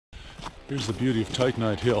Here's the beauty of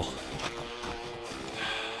Titanite Hill.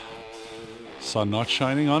 Sun not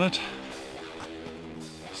shining on it.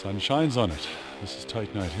 Sun shines on it. This is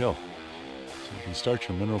Titanite Hill. So you can start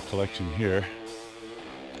your mineral collection here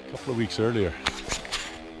a couple of weeks earlier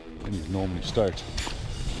than you normally start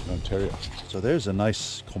in Ontario. So there's a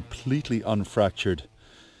nice, completely unfractured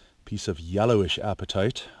piece of yellowish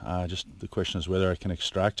apatite. Just the question is whether I can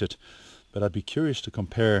extract it. But I'd be curious to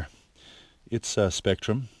compare its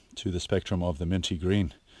spectrum to the spectrum of the minty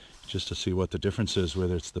green, just to see what the difference is,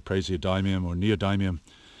 whether it's the praseodymium or neodymium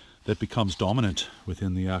that becomes dominant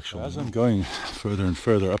within the actual. As I'm going further and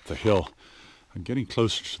further up the hill, I'm getting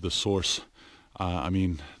closer to the source. I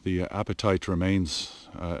mean, the apatite remains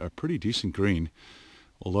a pretty decent green,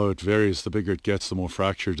 although it varies. The bigger it gets, the more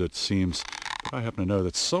fractured it seems. But I happen to know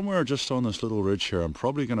that somewhere just on this little ridge here, I'm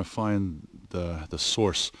probably going to find the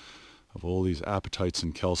source of all these apatites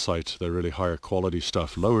and calcite, the really higher quality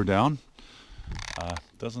stuff. Lower down,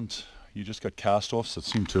 you just got cast-offs that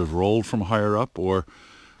seem to have rolled from higher up, or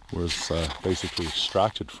was basically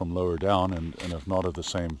extracted from lower down and if not of the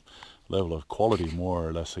same level of quality, more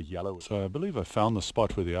or less a yellow. So I believe I found the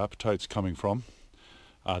spot where the apatite's coming from.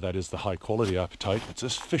 That is the high quality apatite. It's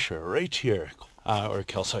this fissure right here, or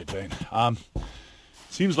calcite vein.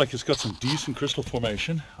 Seems like it's got some decent crystal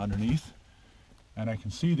formation underneath, and I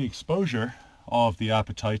can see the exposure of the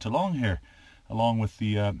apatite along here, along with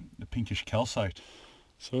the pinkish calcite.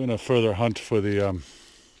 So in a further hunt for the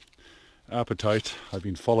apatite, I've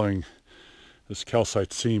been following this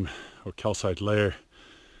calcite seam or calcite layer.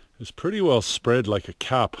 It's pretty well spread like a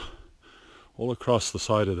cap all across the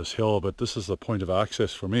side of this hill, but this is the point of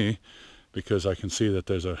access for me because I can see that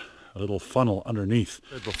there's a little funnel underneath.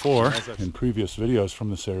 Before, in previous videos from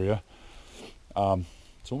this area,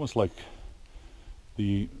 it's almost like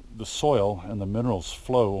the soil and the minerals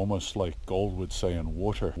flow almost like gold would say in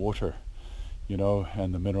water, you know,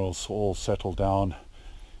 and the minerals all settle down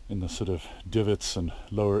in the sort of divots and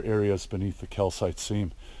lower areas beneath the calcite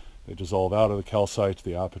seam. They dissolve out of the calcite,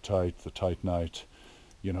 the apatite, the titanite,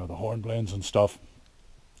 you know, the hornblends and stuff,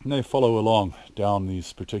 and they follow along down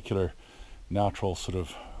these particular natural sort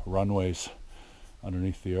of runways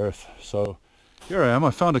underneath the earth. So here I am. I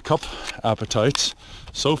found a couple apatites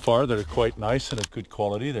so far that are quite nice and of good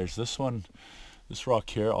quality. There's this one, this rock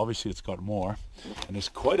here. Obviously it's got more, and there's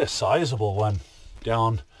quite a sizable one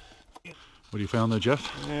down. What do you found there,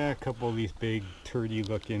 Jeff? Yeah, a couple of these big turdy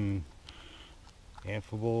looking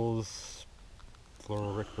amphiboles,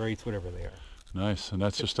 fluorocarites, whatever they are. Nice. And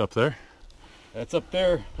that's just up there? That's up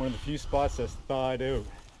there, one of the few spots that's thawed out.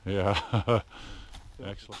 Yeah.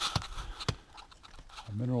 Excellent.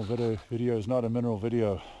 A mineral video is not a mineral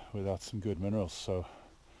video without some good minerals, so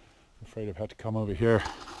I'm afraid I've had to come over here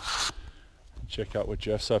and check out what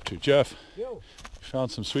Jeff's up to. Jeff, Yo. You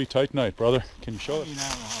found some sweet titanite, brother. Can you show it?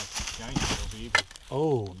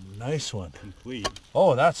 Oh, nice one. Complete.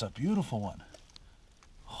 Oh, that's a beautiful one.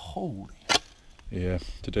 Holy. Yeah,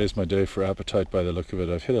 today's my day for apatite by the look of it.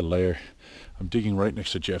 I've hit a layer. I'm digging right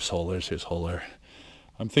next to Jeff's hole. There's his hole there.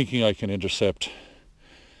 I'm thinking I can intercept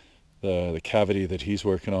the cavity that he's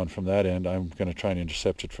working on from that end. I'm going to try and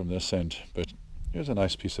intercept it from this end. But here's a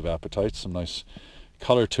nice piece of apatite, some nice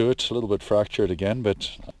color to it, a little bit fractured again,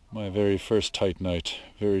 but my very first titanite,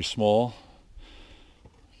 very small.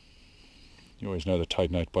 You always know the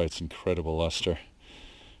titanite by its incredible luster.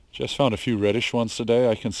 Just found a few reddish ones today.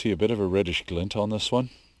 I can see a bit of a reddish glint on this one.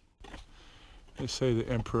 They say the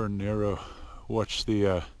Emperor Nero watched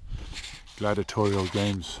the gladiatorial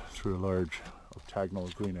games through a large octagonal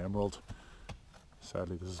green emerald.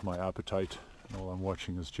 Sadly, this is my apatite, and all I'm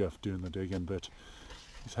watching is Jeff doing the digging, but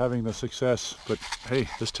he's having the success. But hey,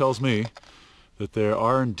 this tells me that there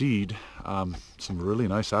are indeed some really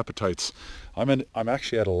nice apatites. I'm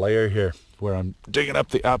actually at a layer here where I'm digging up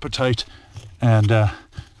the apatite, and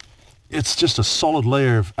it's just a solid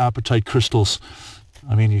layer of apatite crystals.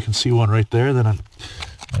 I mean, you can see one right there. Then I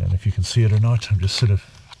don't know if you can see it or not. I'm just sort of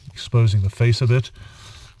exposing the face a bit.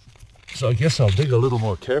 So I guess I'll dig a little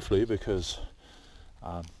more carefully because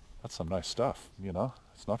that's some nice stuff, you know.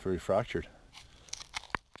 It's not very fractured.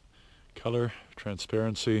 Color,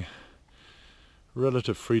 transparency,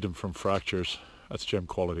 relative freedom from fractures. That's gem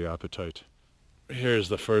quality apatite. Here's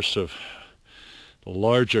the first of the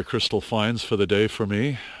larger crystal finds for the day for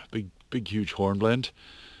me. Big huge hornblende.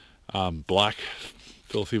 Black,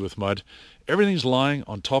 filthy with mud. Everything's lying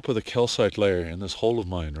on top of the calcite layer in this hole of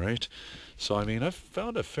mine, right? So I mean, I've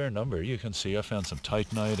found a fair number. You can see I found some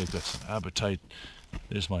titanite, I've got some apatite.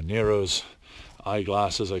 There's my Nero's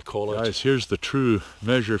eyeglasses, I call it. Guys, here's the true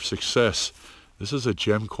measure of success. This is a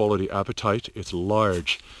gem quality apatite. It's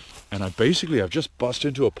large. And I've just bust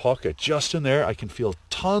into a pocket. Just in there, I can feel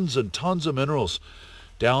tons and tons of minerals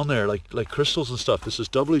down there, like crystals and stuff. This is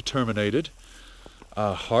doubly terminated,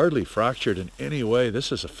 hardly fractured in any way.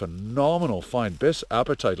 This is a phenomenal find. This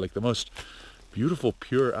apatite, like the most beautiful,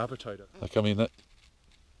 pure apatite. Like, I mean,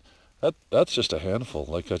 that's just a handful.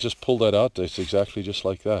 Like, I just pulled that out. It's exactly just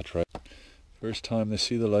like that, right? First time they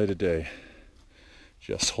see the light of day.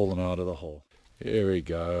 Just holding out of the hole. Here we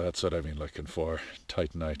go. That's what I've been looking for.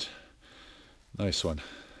 Titanite. Nice one.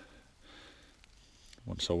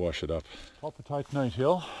 Once I wash it up. Top of Titanite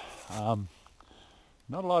Hill.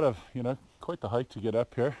 Not a lot of, quite the hike to get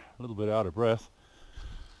up here. A little bit out of breath.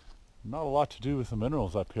 Not a lot to do with the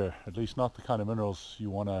minerals up here. At least not the kind of minerals you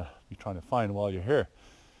want to be trying to find while you're here.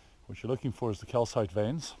 What you're looking for is the calcite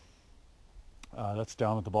veins. That's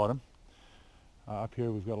down at the bottom. Up here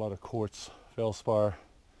we've got a lot of quartz, feldspar,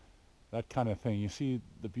 that kind of thing. You see,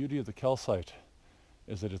 the beauty of the calcite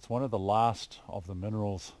is that it's one of the last of the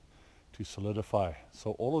minerals to solidify.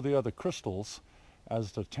 So all of the other crystals,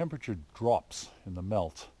 as the temperature drops in the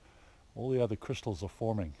melt, all the other crystals are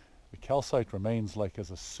forming. The calcite remains like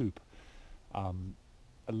as a soup, a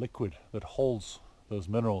liquid that holds those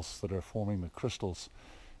minerals that are forming the crystals.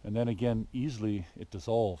 And then again, easily it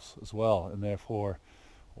dissolves as well, and therefore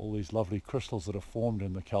all these lovely crystals that are formed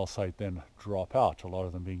in the calcite then drop out, a lot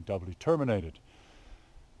of them being doubly terminated.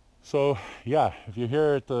 So yeah, if you're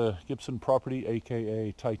here at the Gibson property,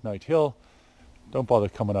 aka Titanite Hill, don't bother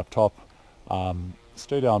coming up top.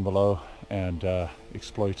 Stay down below and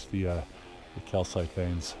exploit the calcite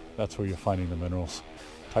veins. That's where you're finding the minerals.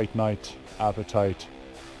 Titanite, apatite,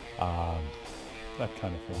 that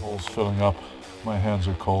kind of thing. The hole's filling up. My hands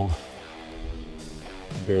are cold.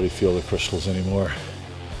 I barely feel the crystals anymore.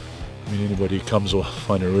 I mean, anybody who comes will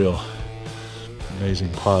find a real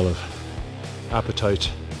amazing pile of apatite.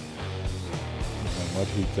 My mud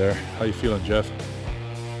heap there. How you feeling, Jeff?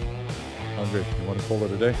 Hungry? You want to call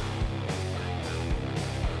it a day?